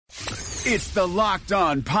It's the Locked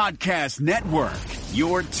On Podcast Network,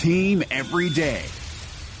 your team every day.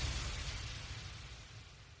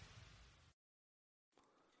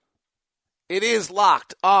 It is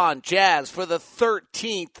Locked On Jazz for the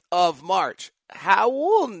 13th of March.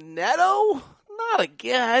 Raul Neto? Not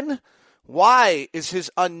again. Why is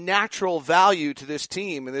his unnatural value to this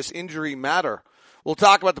team and this injury matter? We'll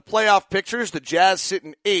talk about the playoff pictures, the Jazz sit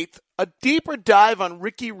in 8th, a deeper dive on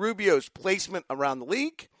Ricky Rubio's placement around the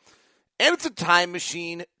league, and it's a Time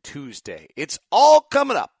Machine Tuesday. It's all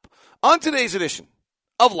coming up on today's edition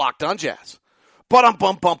of Locked On Jazz. How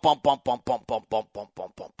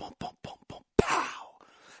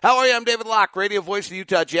are you? I'm David Locke, radio voice of the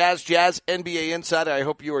Utah Jazz, Jazz NBA Insider. I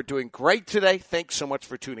hope you are doing great today. Thanks so much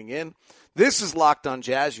for tuning in. This is Locked On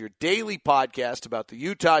Jazz, your daily podcast about the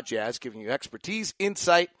Utah Jazz, giving you expertise,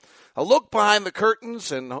 insight, a look behind the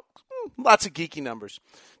curtains, and lots of geeky numbers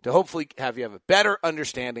to hopefully have you have a better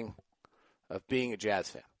understanding of being a Jazz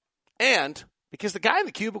fan. And because the guy in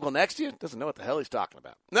the cubicle next to you doesn't know what the hell he's talking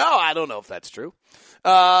about. No, I don't know if that's true,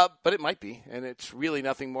 but it might be, and it's really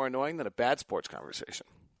nothing more annoying than a bad sports conversation.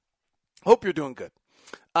 Hope you're doing good.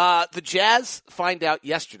 The Jazz find out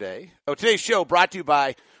yesterday. Today's show brought to you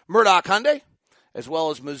by Murdoch Hyundai, as well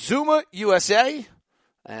as Mazuma USA,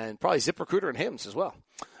 and probably ZipRecruiter and Hims as well.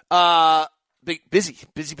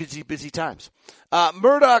 Busy times.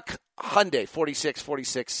 Murdoch Hyundai,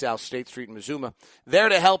 4646 South State Street in Mazuma, there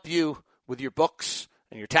to help you with your books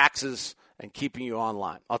and your taxes and keeping you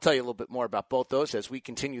online. I'll tell you a little bit more about both those as we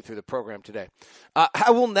continue through the program today.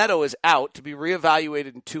 Raul Neto is out to be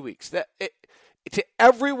reevaluated in 2 weeks. To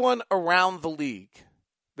everyone around the league,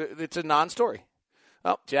 it's a non-story.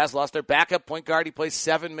 Well, Jazz lost their backup point guard. He plays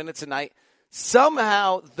 7 minutes a night.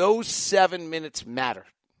 Somehow those 7 minutes matter.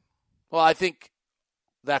 Well, I think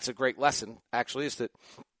that's a great lesson, actually, is that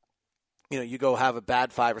you go have a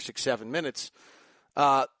bad 5 or 6, 7 minutes.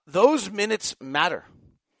 Those minutes matter.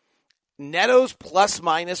 Neto's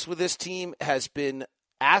plus-minus with this team has been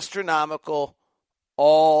astronomical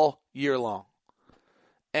all year long.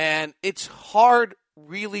 And it's hard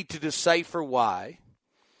really to decipher why.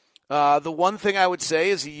 The one thing I would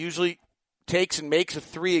say is he usually takes and makes a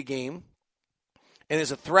 3 a game and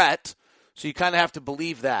is a threat, so you kind of have to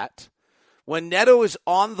believe that. When Neto is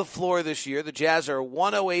on the floor this year, the Jazz are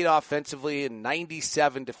 108 offensively and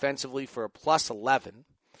 97 defensively for a plus 11.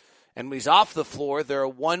 And when he's off the floor, they're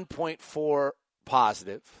a 1.4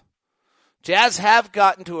 positive. Jazz have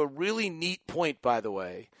gotten to a really neat point, by the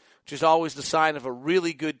way, which is always the sign of a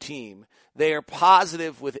really good team. They are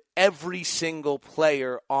positive with every single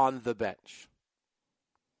player on the bench.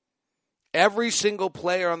 Every single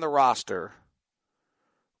player on the roster,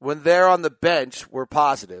 when they're on the bench, were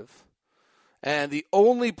positive. And the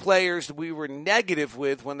only players we were negative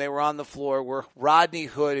with when they were on the floor were Rodney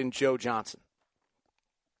Hood and Joe Johnson.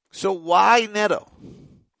 So why Neto?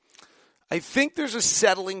 I think there's a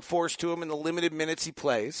settling force to him in the limited minutes he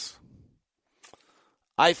plays.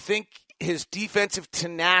 I think his defensive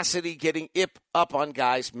tenacity getting up on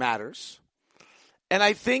guys matters. And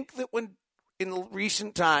I think that when in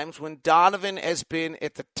recent times when Donovan has been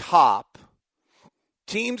at the top,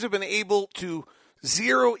 teams have been able to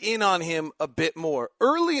zero in on him a bit more.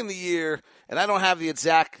 Early in the year, and I don't have the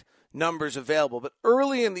exact numbers available, but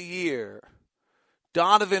early in the year,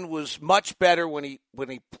 Donovan was much better when he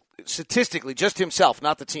statistically, just himself,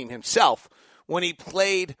 not the team, himself, when he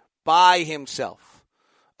played by himself.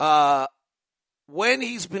 When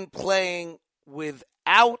he's been playing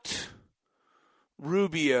without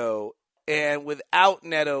Rubio and without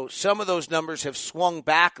Neto, some of those numbers have swung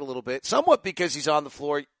back a little bit, somewhat because he's on the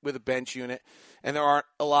floor with a bench unit, and there aren't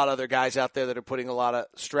a lot of other guys out there that are putting a lot of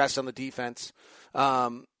stress on the defense.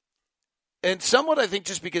 And somewhat, I think,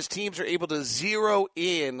 just because teams are able to zero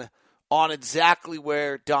in on exactly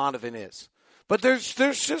where Donovan is. But there's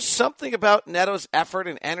just something about Neto's effort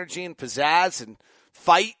and energy and pizzazz and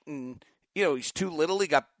fight, and he's too little. He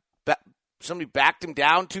got somebody backed him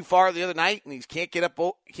down too far the other night, and he can't get up,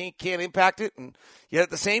 can't impact it. And yet at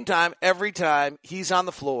the same time, every time he's on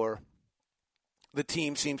the floor, the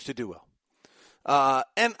team seems to do well.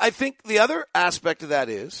 And I think the other aspect of that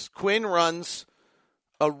is Quinn runs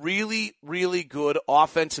a really, really good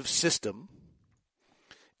offensive system,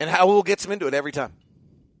 and Raul gets him into it every time.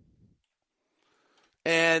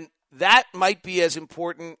 And that might be as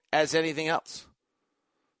important as anything else,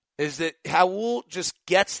 is that Raul just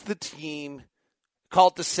gets the team, call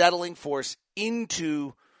it the settling force,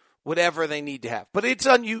 into whatever they need to have. But it's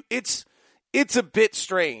a bit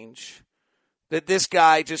strange that this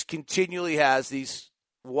guy just continually has these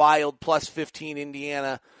wild plus 15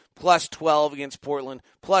 Indiana, plus 12 against Portland,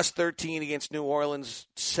 plus 13 against New Orleans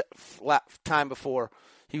time before.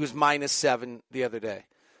 He was minus 7 the other day.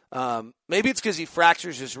 Maybe it's because he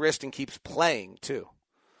fractures his wrist and keeps playing, too.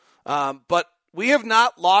 But we have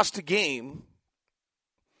not lost a game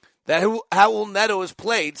that Raul Neto has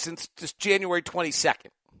played since just January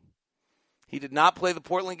 22nd. He did not play the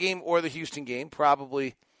Portland game or the Houston game,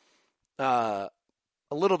 probably a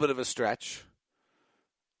little bit of a stretch.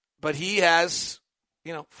 But he has,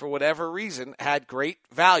 for whatever reason, had great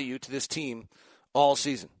value to this team all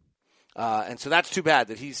season. And so that's too bad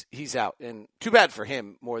that he's out. And too bad for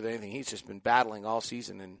him more than anything. He's just been battling all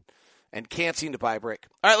season and can't seem to buy a break.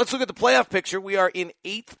 All right, let's look at the playoff picture. We are in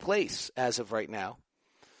 8th place as of right now.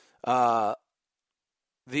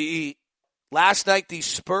 Last night, the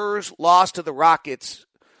Spurs lost to the Rockets.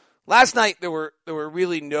 Last night, there were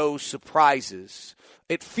really no surprises.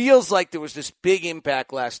 It feels like there was this big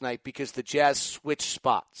impact last night because the Jazz switched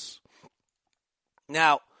spots.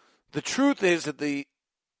 Now, the truth is that the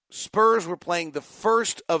Spurs were playing the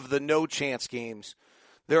first of the no-chance games.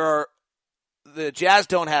 The Jazz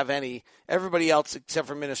don't have any. Everybody else except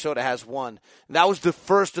for Minnesota has one. And that was the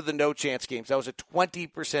first of the no-chance games. That was a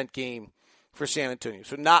 20% game for San Antonio.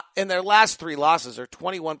 So and their last 3 losses are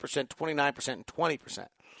 21%, 29%, and 20%.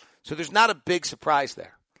 So there's not a big surprise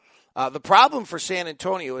there. The problem for San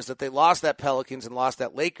Antonio is that they lost that Pelicans and lost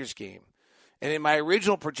that Lakers game. And in my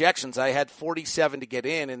original projections, I had 47 to get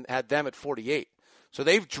in and had them at 48. So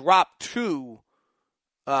they've dropped 2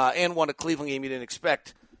 and won a Cleveland game you didn't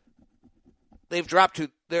expect. They've dropped 2.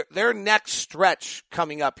 Their next stretch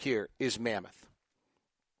coming up here is mammoth.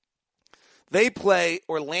 They play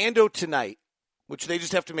Orlando tonight, which they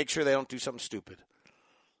just have to make sure they don't do something stupid.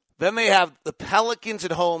 Then they have the Pelicans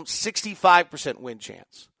at home, 65% win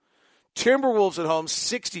chance. Timberwolves at home,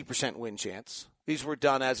 60% win chance. These were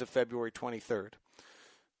done as of February 23rd.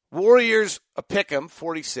 Warriors, a pick'em,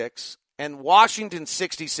 46. And Washington,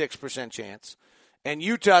 66% chance. And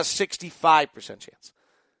Utah, 65% chance.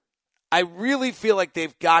 I really feel like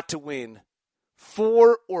they've got to win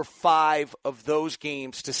 4 or 5 of those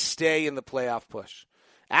games to stay in the playoff push.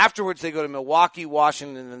 Afterwards, they go to Milwaukee,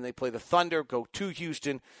 Washington, and then they play the Thunder, go to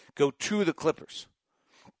Houston, go to the Clippers.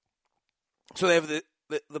 So they have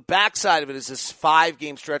the backside of it is this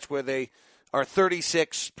 5-game stretch where they are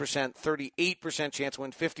 36%, 38% chance to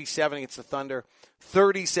win, 57 against the Thunder,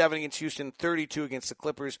 37 against Houston, 32 against the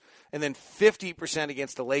Clippers, and then 50%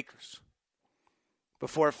 against the Lakers.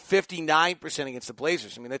 Before 59% against the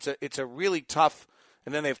Blazers. I mean, it's a really tough,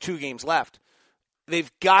 and then they have 2 games left.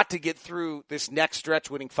 They've got to get through this next stretch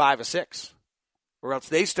winning 5 of 6, or else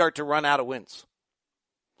they start to run out of wins.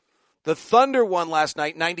 The Thunder won last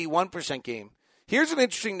night, 91% game. Here's an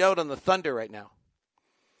interesting note on the Thunder right now.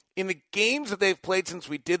 In the games that they've played since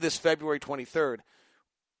we did this February 23rd,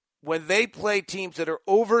 when they play teams that are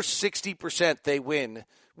over 60%, they win.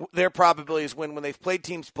 Their probability is win. When they've played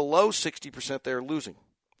teams below 60%, they're losing.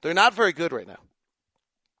 They're not very good right now.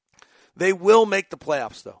 They will make the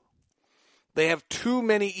playoffs, though. They have too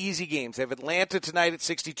many easy games. They have Atlanta tonight at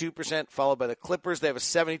 62%, followed by the Clippers. They have a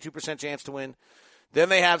 72% chance to win. Then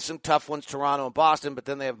they have some tough ones, Toronto and Boston, but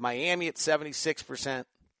then they have Miami at 76%.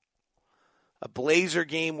 A Blazer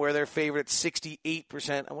game where they're favored at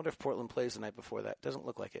 68%. I wonder if Portland plays the night before that. Doesn't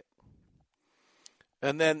look like it.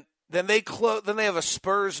 And then they have a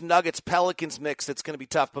Spurs, Nuggets, Pelicans mix that's going to be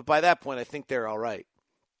tough, but by that point I think they're all right.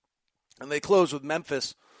 And they close with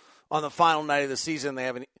Memphis on the final night of the season. They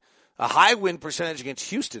have a high win percentage against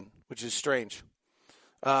Houston, which is strange.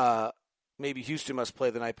 Maybe Houston must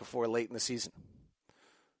play the night before late in the season.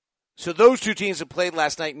 So those 2 teams have played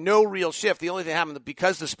last night. No real shift. The only thing happened,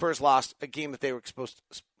 because the Spurs lost a game that they were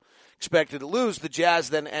expected to lose, the Jazz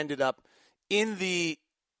then ended up in the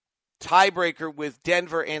tiebreaker with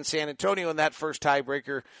Denver and San Antonio, and that first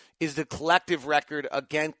tiebreaker is the collective record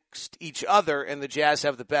against each other, and the Jazz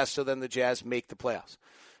have the best, so then the Jazz make the playoffs.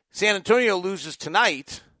 San Antonio loses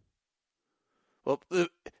tonight. Well,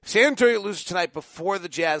 San Antonio loses tonight before the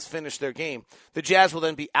Jazz finish their game. The Jazz will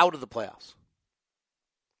then be out of the playoffs.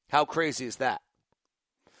 How crazy is that?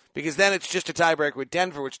 Because then it's just a tiebreaker with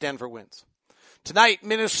Denver, which Denver wins. Tonight,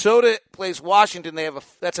 Minnesota plays Washington.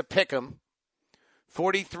 That's a pick'em.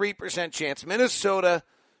 43% chance. Minnesota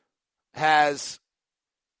has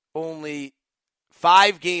only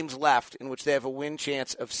 5 games left in which they have a win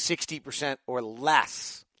chance of 60% or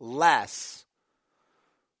less.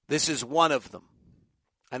 This is one of them.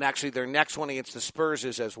 And actually their next one against the Spurs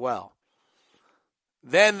is as well.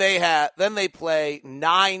 Then they play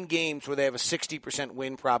 9 games where they have a 60%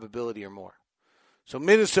 win probability or more. So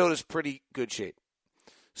Minnesota's pretty good shape.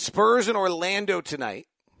 Spurs in Orlando tonight.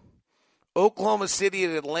 Oklahoma City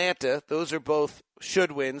and Atlanta, those are both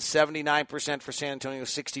should win, 79% for San Antonio,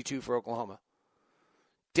 62% for Oklahoma.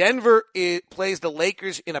 Denver plays the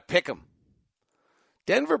Lakers in a pick'em.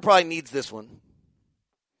 Denver probably needs this one.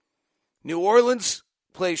 New Orleans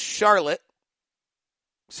plays Charlotte,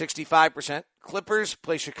 65%. Clippers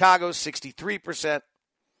play Chicago, 63%.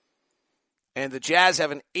 And the Jazz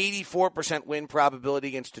have an 84% win probability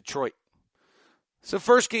against Detroit. So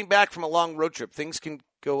first game back from a long road trip. Things can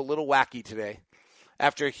go a little wacky today.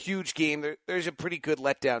 After a huge game, there's a pretty good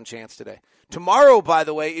letdown chance today. Tomorrow, by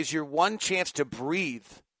the way, is your one chance to breathe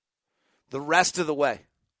the rest of the way.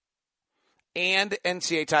 And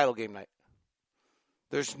NCAA title game night.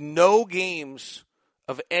 There's no games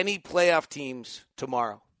of any playoff teams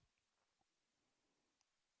tomorrow.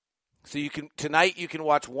 So tonight you can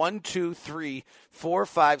watch 1, 2, 3, 4,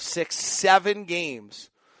 5, 6, 7 games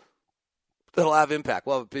that'll have impact.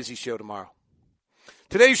 We'll have a busy show tomorrow.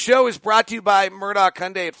 Today's show is brought to you by Murdoch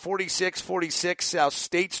Hyundai at 4646 South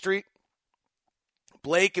State Street.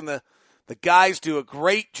 Blake and the guys do a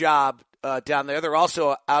great job down there. They're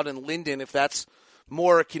also out in Linden if that's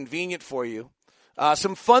more convenient for you.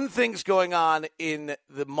 Some fun things going on in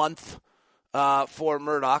the month for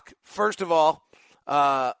Murdoch. First of all,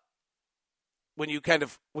 when you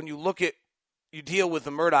deal with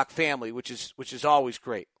the Murdoch family, which is always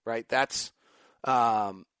great, right? That's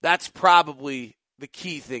probably the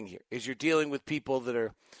key thing here is you're dealing with people that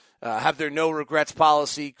are have their no regrets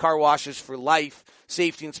policy, car washes for life,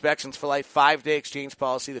 safety inspections for life, 5-day exchange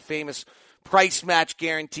policy, the famous price match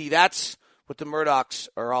guarantee. That's what the Murdochs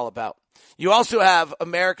are all about. You also have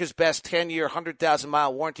America's best 10-year,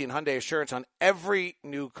 100,000-mile warranty and Hyundai Assurance on every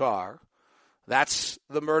new car. That's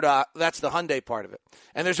the Murdoch. That's the Hyundai part of it.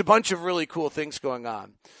 And there's a bunch of really cool things going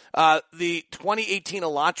on. The 2018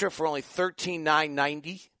 Elantra for only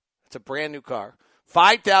 $13,990. It's a brand new car.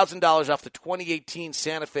 $5,000 off the 2018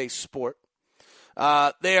 Santa Fe Sport.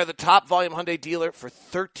 They are the top volume Hyundai dealer for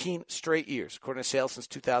 13 straight years, according to sales since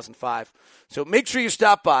 2005. So make sure you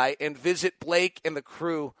stop by and visit Blake and the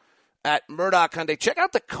crew at Murdoch Hyundai. Check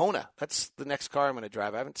out the Kona. That's the next car I'm going to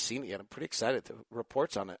drive. I haven't seen it yet. I'm pretty excited. The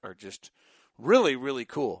reports on it are just really, really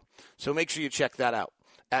cool. So make sure you check that out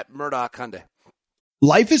at Murdoch Hyundai.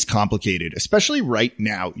 Life is complicated, especially right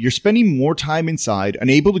now. You're spending more time inside,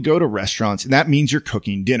 unable to go to restaurants, and that means you're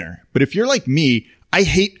cooking dinner. But if you're like me, I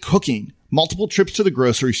hate cooking. Multiple trips to the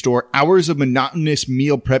grocery store, hours of monotonous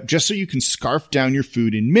meal prep just so you can scarf down your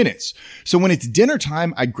food in minutes. So when it's dinner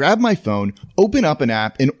time, I grab my phone, open up an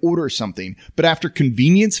app, and order something. But after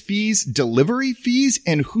convenience fees, delivery fees,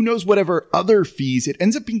 and who knows whatever other fees, it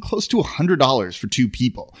ends up being close to $100 for 2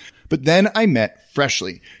 people. But then I met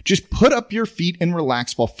Freshly. Just put up your feet and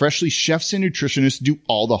relax while Freshly chefs and nutritionists do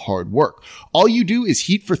all the hard work. All you do is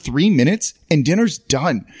heat for 3 minutes and dinner's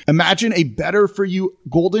done. Imagine a better for you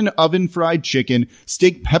golden oven fried chicken,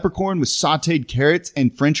 steak peppercorn with sauteed carrots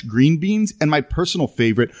and French green beans, and my personal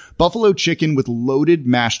favorite, buffalo chicken with loaded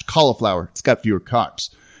mashed cauliflower. It's got fewer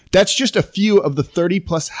carbs. That's just a few of the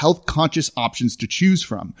 30-plus health-conscious options to choose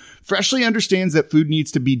from. Freshly understands that food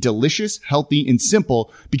needs to be delicious, healthy, and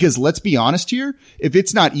simple because let's be honest here, if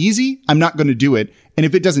it's not easy, I'm not going to do it. And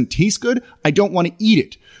if it doesn't taste good, I don't want to eat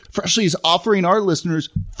it. Freshly is offering our listeners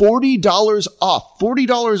 $40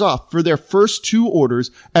 off for their first 2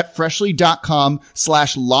 orders at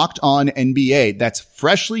freshly.com/lockedonnba. That's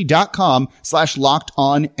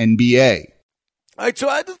freshly.com/lockedonnba. All right, so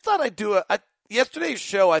I just thought I'd do yesterday's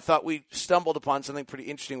show, I thought we stumbled upon something pretty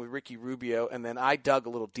interesting with Ricky Rubio, and then I dug a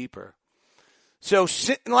little deeper. So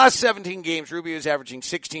in the last 17 games, Rubio is averaging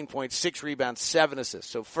 16 points, 6 rebounds, 7 assists.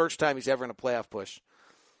 So first time he's ever in a playoff push.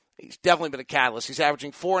 He's definitely been a catalyst. He's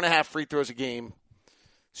averaging 4.5 free throws a game,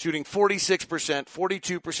 shooting 46%,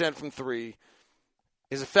 42% from 3.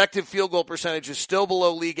 His effective field goal percentage is still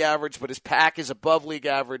below league average, but his pack is above league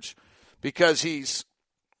average because he's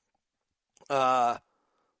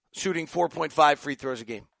shooting 4.5 free throws a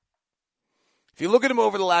game. If you look at him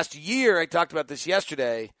over the last year, I talked about this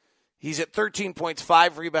yesterday, he's at 13 points,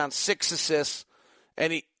 5 rebounds, 6 assists,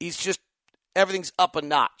 and he's just, everything's up a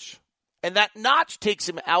notch. And that notch takes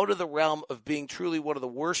him out of the realm of being truly one of the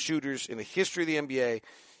worst shooters in the history of the NBA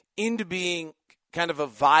into being kind of a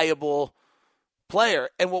viable player.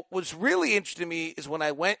 And what was really interesting to me is when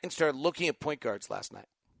I went and started looking at point guards last night.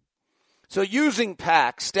 So using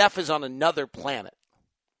pack, Steph is on another planet.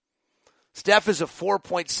 Steph is a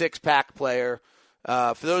 4.6 pack player.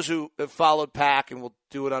 For those who have followed pack, and we'll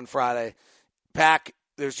do it on Friday, pack,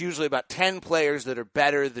 there's usually about 10 players that are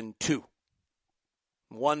better than 2.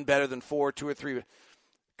 1 better than 4, 2 or 3.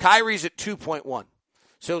 Kyrie's at 2.1.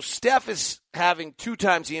 So Steph is having 2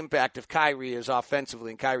 times the impact of Kyrie is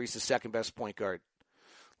offensively, and Kyrie's the second best point guard.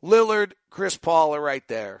 Lillard, Chris Paul are right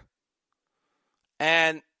there.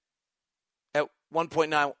 And at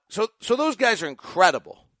 1.9, so those guys are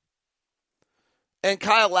incredible. And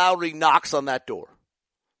Kyle Lowry knocks on that door.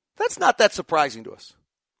 That's not that surprising to us,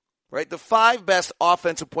 right? The 5 best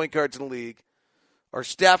offensive point guards in the league are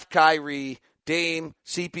Steph, Kyrie, Dame,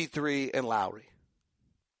 CP3, and Lowry.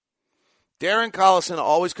 Darren Collison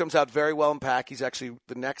always comes out very well in pack. He's actually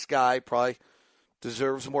the next guy, probably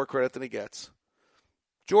deserves more credit than he gets.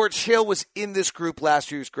 George Hill was in this group last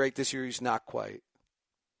year. He was great. This year he's not quite.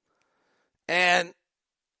 And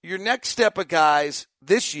your next step of guys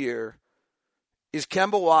this year is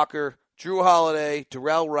Kemba Walker, Drew Holiday,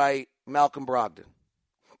 Darrell Wright, Malcolm Brogdon.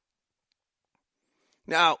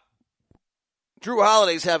 Now, Drew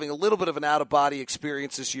Holiday's having a little bit of an out-of-body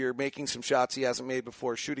experience this year, making some shots he hasn't made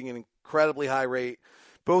before, shooting an incredibly high rate,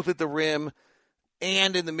 both at the rim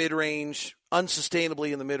and in the mid-range,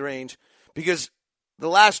 unsustainably in the mid-range, because the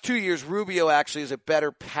last 2 years, Rubio actually is a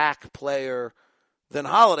better pack player than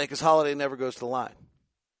Holiday, because Holiday never goes to the line.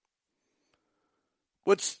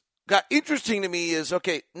 What's got interesting to me is,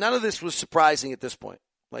 okay, none of this was surprising at this point.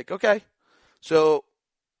 Like, okay, so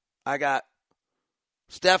I got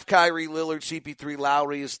Steph, Kyrie, Lillard, CP3,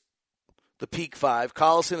 Lowry is the peak 5.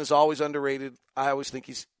 Collison is always underrated. I always think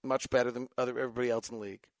he's much better than everybody else in the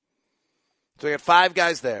league. So we got 5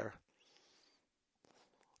 guys there.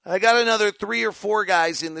 I got another 3 or 4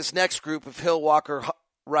 guys in this next group of Hill, Walker,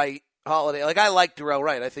 Wright, Holiday. Like, I like Darrell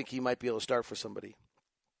Wright. I think he might be able to start for somebody.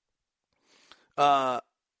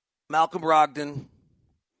 Malcolm Brogdon,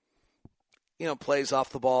 plays off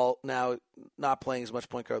the ball now, not playing as much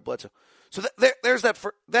point guard Bledsoe. So there's that.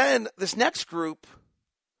 Then this next group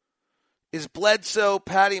is Bledsoe,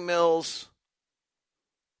 Patty Mills,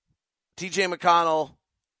 T.J. McConnell.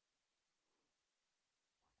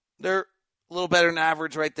 They're a little better than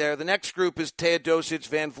average right there. The next group is Teodosic,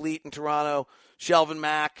 Van Vliet in Toronto, Shelvin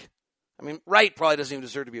Mack. I mean, Wright probably doesn't even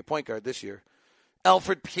deserve to be a point guard this year.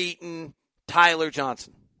 Elfrid Payton, Tyler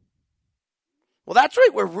Johnson. Well, that's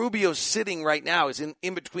right where Rubio's sitting right now, is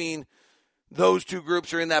in between those 2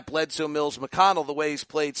 groups, or in that Bledsoe, Mills, McConnell, the way he's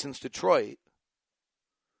played since Detroit.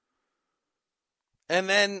 And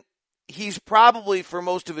then he's probably, for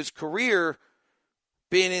most of his career,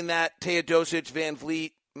 been in that Teodosic, Van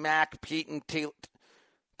Vliet, Mack, Payton,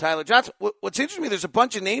 Tyler Johnson. What's interesting to me, there's a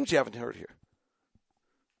bunch of names you haven't heard here.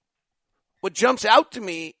 What jumps out to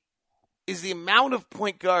me is the amount of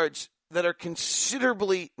point guards that are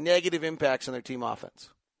considerably negative impacts on their team offense.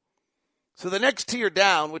 So the next tier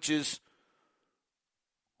down, which is,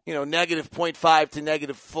 negative 0.5 to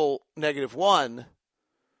negative 1,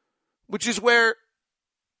 which is where,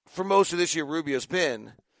 for most of this year, Rubio's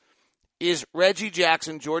been, is Reggie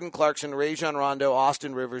Jackson, Jordan Clarkson, Rajon Rondo,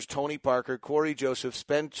 Austin Rivers, Tony Parker, Corey Joseph,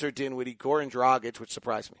 Spencer Dinwiddie, Goran Dragic, which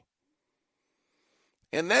surprised me.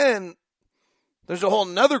 And then there's a whole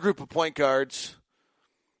nother group of point guards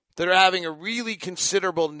that are having a really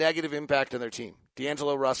considerable negative impact on their team.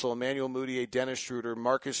 D'Angelo Russell, Emmanuel Mudiay, Dennis Schroeder,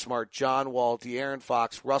 Marcus Smart, John Wall, De'Aaron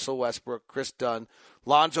Fox, Russell Westbrook, Chris Dunn,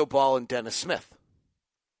 Lonzo Ball, and Dennis Smith.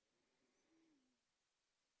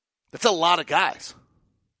 That's a lot of guys.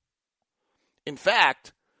 In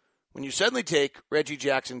fact, when you suddenly take Reggie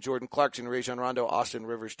Jackson, Jordan Clarkson, Rajon Rondo, Austin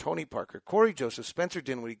Rivers, Tony Parker, Corey Joseph, Spencer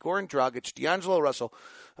Dinwiddie, Goran Dragic, D'Angelo Russell,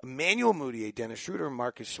 Emmanuel Mudiay, Dennis Schroeder,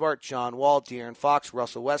 Marcus Smart, John Wall, De'Aaron Fox,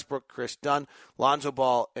 Russell Westbrook, Chris Dunn, Lonzo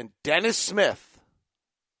Ball, and Dennis Smith,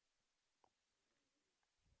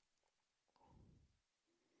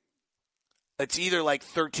 it's either like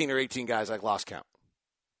 13 or 18 guys. I've lost count.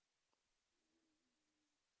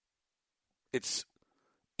 It's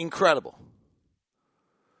incredible.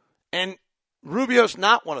 And Rubio's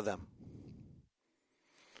not one of them.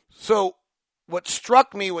 So what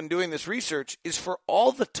struck me when doing this research is, for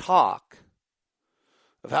all the talk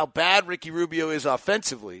of how bad Ricky Rubio is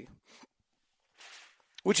offensively,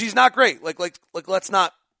 which he's not great. Like let's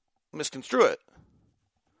not misconstrue it.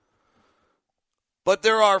 But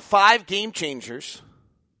there are 5 game changers.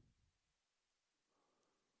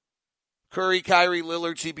 Curry, Kyrie,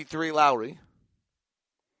 Lillard, CP3, Lowry.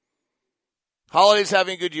 Holiday's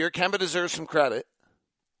having a good year. Kemba deserves some credit.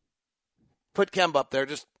 Put Kemba up there,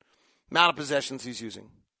 just amount of possessions he's using.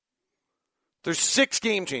 There's 6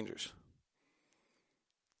 game changers.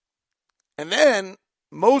 And then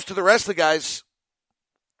most of the rest of the guys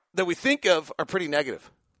that we think of are pretty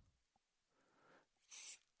negative.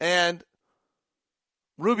 And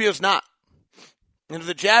Rubio's not. And if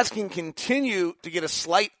the Jazz can continue to get a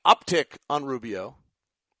slight uptick on Rubio,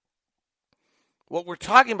 What we're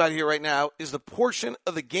talking about here right now is the portion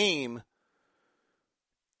of the game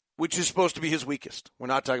which is supposed to be his weakest. We're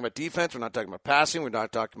not talking about defense. We're not talking about passing. We're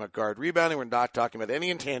not talking about guard rebounding. We're not talking about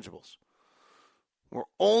any intangibles. We're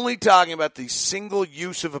only talking about the single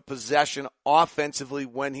use of a possession offensively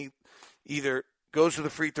when he either goes to the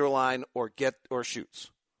free throw line or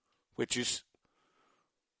shoots, which is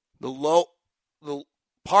the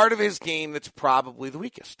part of his game that's probably the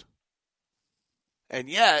weakest. And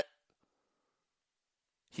yet,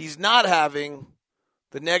 he's not having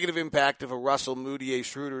the negative impact of a Russell, Moutier,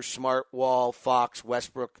 Schroeder, Smart, Wall, Fox,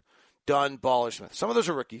 Westbrook, Dunn, Baller, Smith. Some of those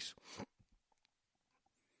are rookies.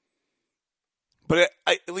 But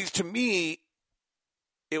at least to me,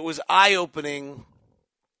 it was eye-opening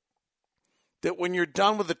that when you're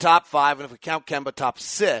done with the top 5, and if we count Kemba, top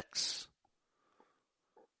 6,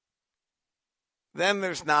 then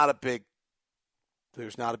there's not a big deal.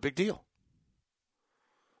 There's not a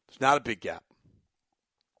big gap.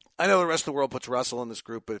 I know the rest of the world puts Russell in this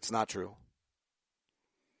group, but it's not true.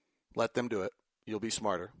 Let them do it. You'll be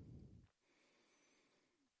smarter.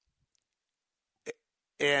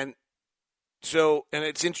 And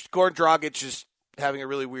it's interesting. Goran Dragic is having a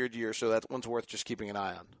really weird year, so that one's worth just keeping an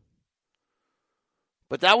eye on.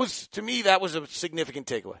 But to me, that was a significant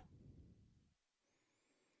takeaway.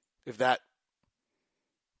 If that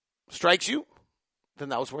strikes you, then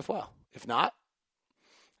that was worthwhile. If not,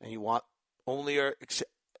 and you only are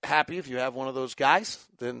happy if you have one of those guys,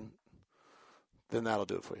 then that'll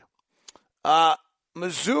do it for you.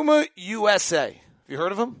 Mazuma USA. Have you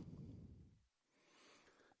heard of them?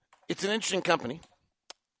 It's an interesting company.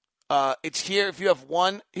 It's here. If you have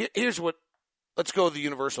one, let's go with the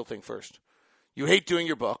universal thing first. You hate doing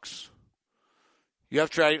your books. You have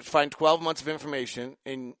to try to find 12 months of information,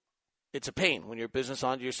 and it's a pain when you're a business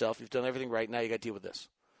onto yourself. You've done everything right. Now you got to deal with this.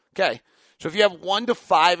 Okay. So if you have 1 to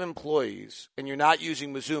 5 employees and you're not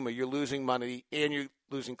using Mazuma, you're losing money and you're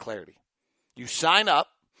losing clarity. You sign up,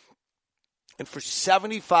 and for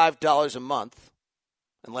 $75 a month,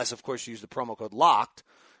 unless, of course, you use the promo code LOCKED,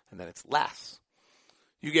 and then it's less,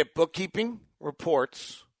 you get bookkeeping,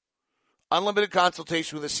 reports, unlimited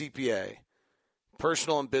consultation with a CPA,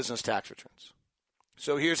 personal and business tax returns.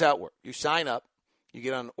 So here's how it works. You sign up. You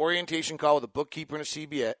get on an orientation call with a bookkeeper and a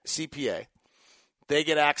CPA. They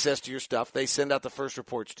get access to your stuff. They send out the first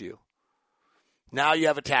reports to you. Now you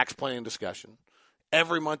have a tax planning discussion.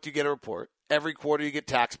 Every month you get a report. Every quarter you get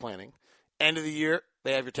tax planning. End of the year,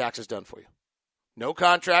 they have your taxes done for you. No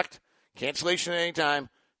contract, cancellation at any time,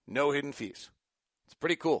 no hidden fees. It's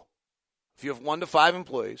pretty cool. If you have 1 to 5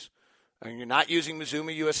 employees and you're not using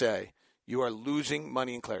Mazuma USA, you are losing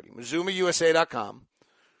money and clarity. MazumaUSA.com.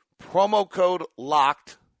 Promo code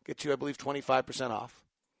LOCKED gets you, I believe, 25% off.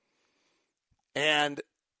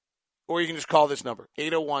 Or you can just call this number,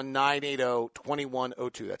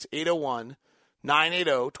 801-980-2102. That's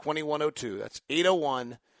 801-980-2102. That's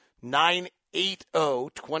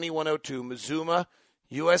 801-980-2102.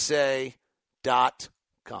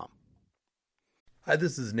 MazumaUSA.com. Hi,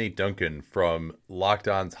 this is Nate Duncan from Locked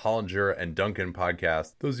On's Hollinger and Duncan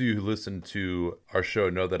podcast. Those of you who listen to our show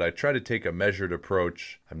know that I try to take a measured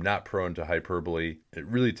approach. I'm not prone to hyperbole. It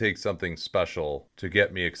really takes something special to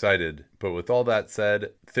get me excited. But with all that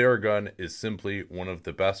said, Theragun is simply one of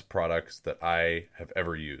the best products that I have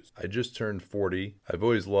ever used. I just turned 40. I've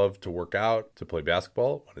always loved to work out, to play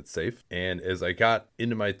basketball when it's safe. And as I got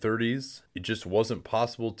into my 30s, it just wasn't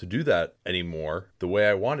possible to do that anymore the way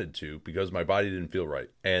I wanted to because my body didn't feel right.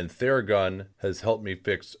 And Theragun has helped me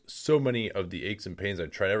fix so many of the aches and pains.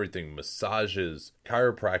 I've tried everything, massages,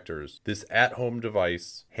 chiropractors. This at-home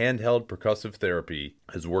device, handheld percussive therapy,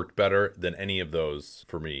 has worked better than any of those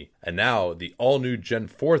for me. And now the all-new Gen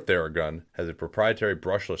 4 Theragun has a proprietary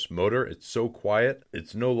brushless motor. It's so quiet.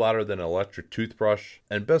 It's no louder than an electric toothbrush.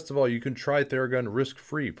 And best of all, you can try Theragun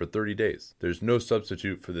risk-free for 30 days. There's no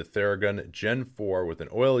substitute for the Theragun Gen 4 with an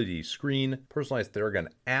OLED screen, personalized Theragun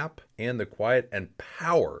app, and the quiet and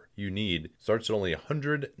power you need. Starts at only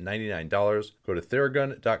 $199. Go to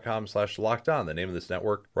Theragun.com/lockedon, the name of this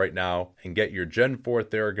network, right now, and get your Gen 4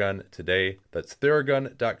 Theragun today. That's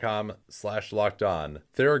Theragun.com/lockedon.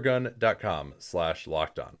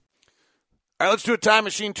 Theragun.com/lockedon. All right, let's do a Time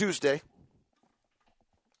Machine Tuesday.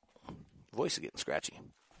 Voice is getting scratchy.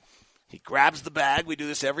 He grabs the bag. We do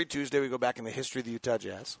this every Tuesday. We go back in the history of the Utah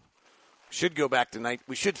Jazz. We should go back to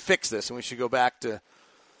we should fix this, and we should go back to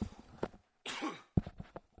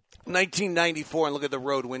 1994 and look at the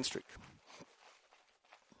road win streak.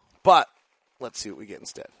 But let's see what we get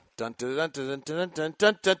instead. Dun dun dun dun dun dun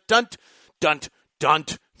dun dun dun dun dun.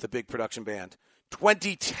 The big production band.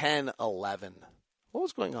 2010-11. What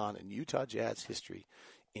was going on in Utah Jazz history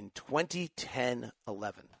in 2010-11.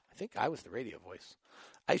 I think I was the radio voice.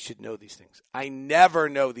 I should know these things. I never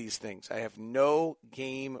know these things. I have no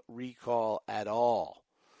game recall at all.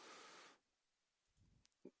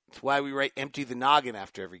 That's why we write empty the noggin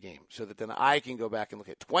after every game, so that then I can go back and look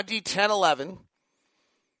at 2010-11.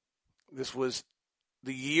 This was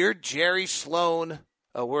the year Jerry Sloan,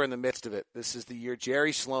 we're in the midst of it. This is the year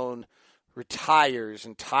Jerry Sloan retires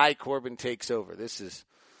and Ty Corbin takes over.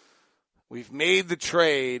 We've made the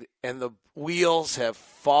trade and the wheels have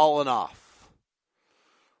fallen off.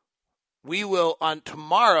 We will,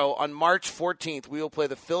 tomorrow, on March 14th, we will play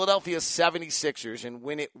the Philadelphia 76ers and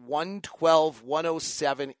win it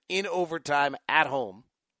 112-107 in overtime at home,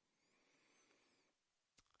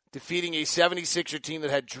 defeating a 76er team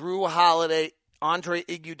that had Drew Holiday, Andre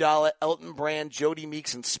Iguodala, Elton Brand, Jody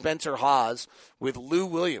Meeks, and Spencer Hawes with Lou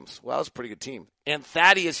Williams. Well, that was a pretty good team. And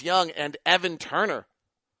Thaddeus Young and Evan Turner.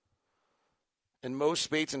 And Mo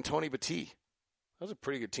Spates and Tony Battie. That was a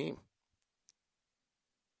pretty good team.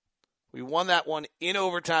 We won that one in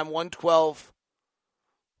overtime,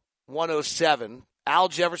 112-107. Al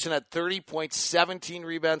Jefferson had 30 points, 17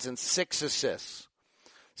 rebounds, and 6 assists.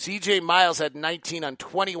 C.J. Miles had 19 on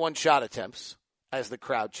 21 shot attempts, as the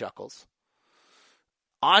crowd chuckles.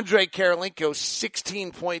 Andre Karolinko,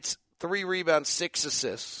 16 points, 3 rebounds, 6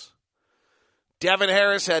 assists. Devin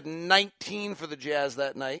Harris had 19 for the Jazz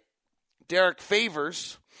that night. Derek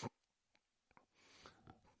Favors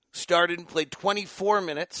started and played 24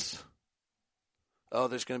 minutes. Oh,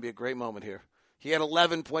 there's going to be a great moment here. He had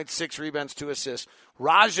 11.6 rebounds, 2 assists.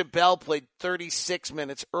 Raja Bell played 36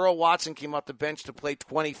 minutes. Earl Watson came off the bench to play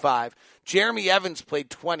 25. Jeremy Evans played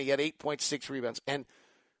 20 at 8.6 rebounds. And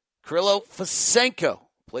Kirilo Fasenko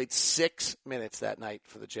played 6 minutes that night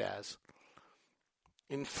for the Jazz.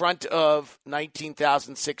 In front of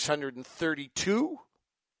 19,632.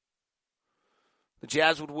 The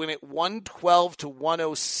Jazz would win it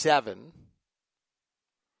 112-107.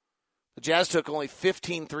 The Jazz took only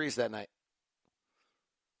 15 threes that night.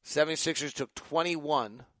 76ers took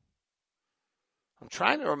 21. I'm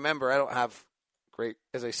trying to remember. I don't have great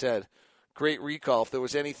recall. If there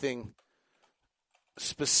was anything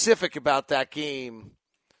specific about that game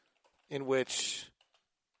in which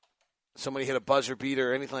somebody hit a buzzer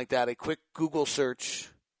beater or anything like that, a quick Google search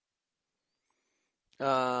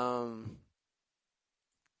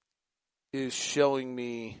is showing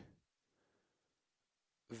me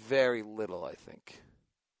very little, I think.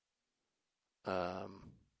 I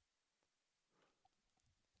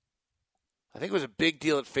think it was a big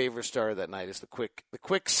deal at Favors started that night. Is the quick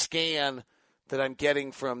scan that I'm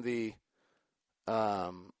getting from the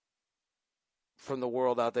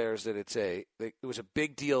world out there is that it was a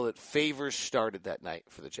big deal that Favors started that night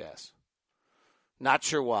for the Jazz. Not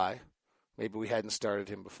sure why. Maybe we hadn't started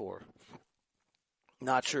him before.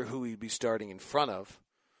 Not sure who he'd be starting in front of.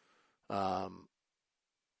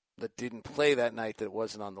 That didn't play that night that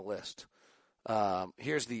wasn't on the list.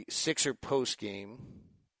 Here's the Sixer post game.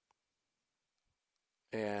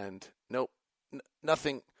 And nope,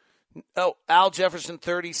 nothing. Oh, Al Jefferson,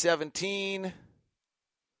 30-17.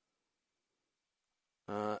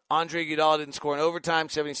 Andre Iguodala didn't score in overtime.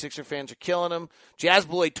 76er fans are killing him. Jazz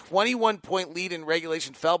blew a 21-point lead in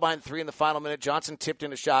regulation, fell behind 3 in the final minute. Johnson tipped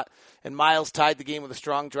in a shot, and Miles tied the game with a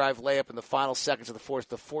strong drive layup in the final seconds of the fourth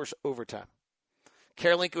to force overtime.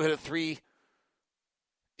 Karolinko hit a 3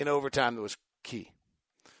 in overtime that was key.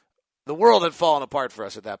 The world had fallen apart for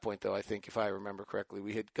us at that point, though, I think, if I remember correctly.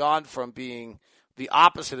 We had gone from being the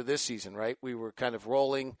opposite of this season, right? We were kind of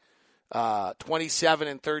rolling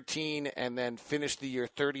 27-13 and then finished the year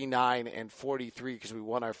 39-43 because we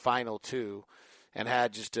won our final 2 and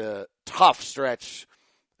had just a tough stretch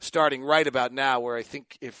starting right about now where I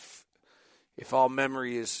think if all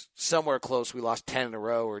memory is somewhere close, we lost 10 in a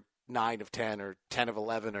row or 9 of 10 or 10 of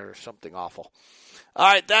 11 or something awful.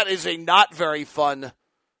 All right, that is a not very fun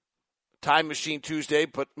Time Machine Tuesday,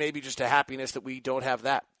 but maybe just a happiness that we don't have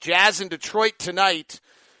that. Jazz in Detroit tonight.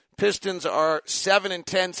 Pistons are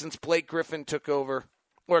 7-10 since Blake Griffin took over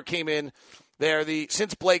or came in.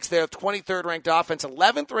 Since Blake's there, 23rd ranked offense,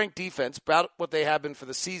 11th ranked defense, about what they have been for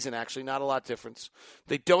the season, actually, not a lot difference.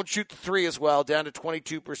 They don't shoot the 3 as well, down to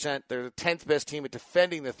 22%. They're the 10th best team at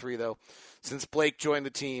defending the 3, though, since Blake joined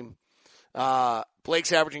the team.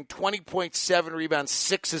 Blake's averaging 20.7 rebounds,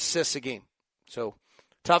 6 assists a game. So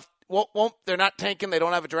tough. They're not tanking. They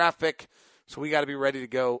don't have a draft pick. So we got to be ready to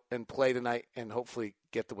go and play tonight and hopefully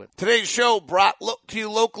get the win. Today's show brought to you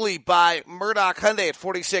locally by Murdoch Hyundai at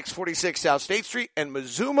 4646 South State Street and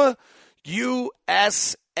Mazuma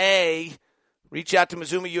USA. Reach out to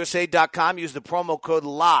MazumaUSA.com. Use the promo code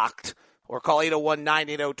LOCKED or call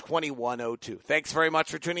 801-980-2102. Thanks very much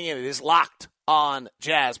for tuning in. It is Locked On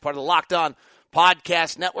Jazz, part of the Locked On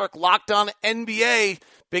Podcast Network. Locked On NBA,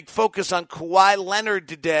 big focus on Kawhi Leonard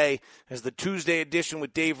today as the Tuesday edition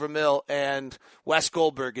with Dave Ramil and Wes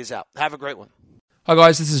Goldberg is out. Have a great one. Hi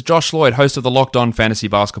guys, this is Josh Lloyd, host of the Locked On Fantasy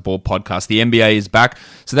Basketball Podcast. The NBA is back,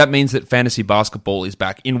 so that means that fantasy basketball is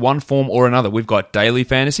back in one form or another. We've got daily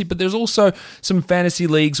fantasy, but there's also some fantasy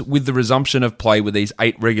leagues with the resumption of play with these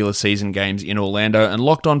 8 regular season games in Orlando, and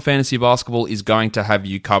Locked On Fantasy Basketball is going to have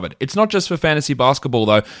you covered. It's not just for fantasy basketball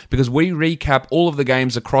though, because we recap all of the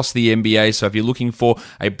games across the NBA, so if you're looking for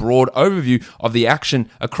a broad overview of the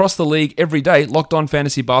action across the league every day, Locked On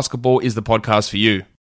Fantasy Basketball is the podcast for you.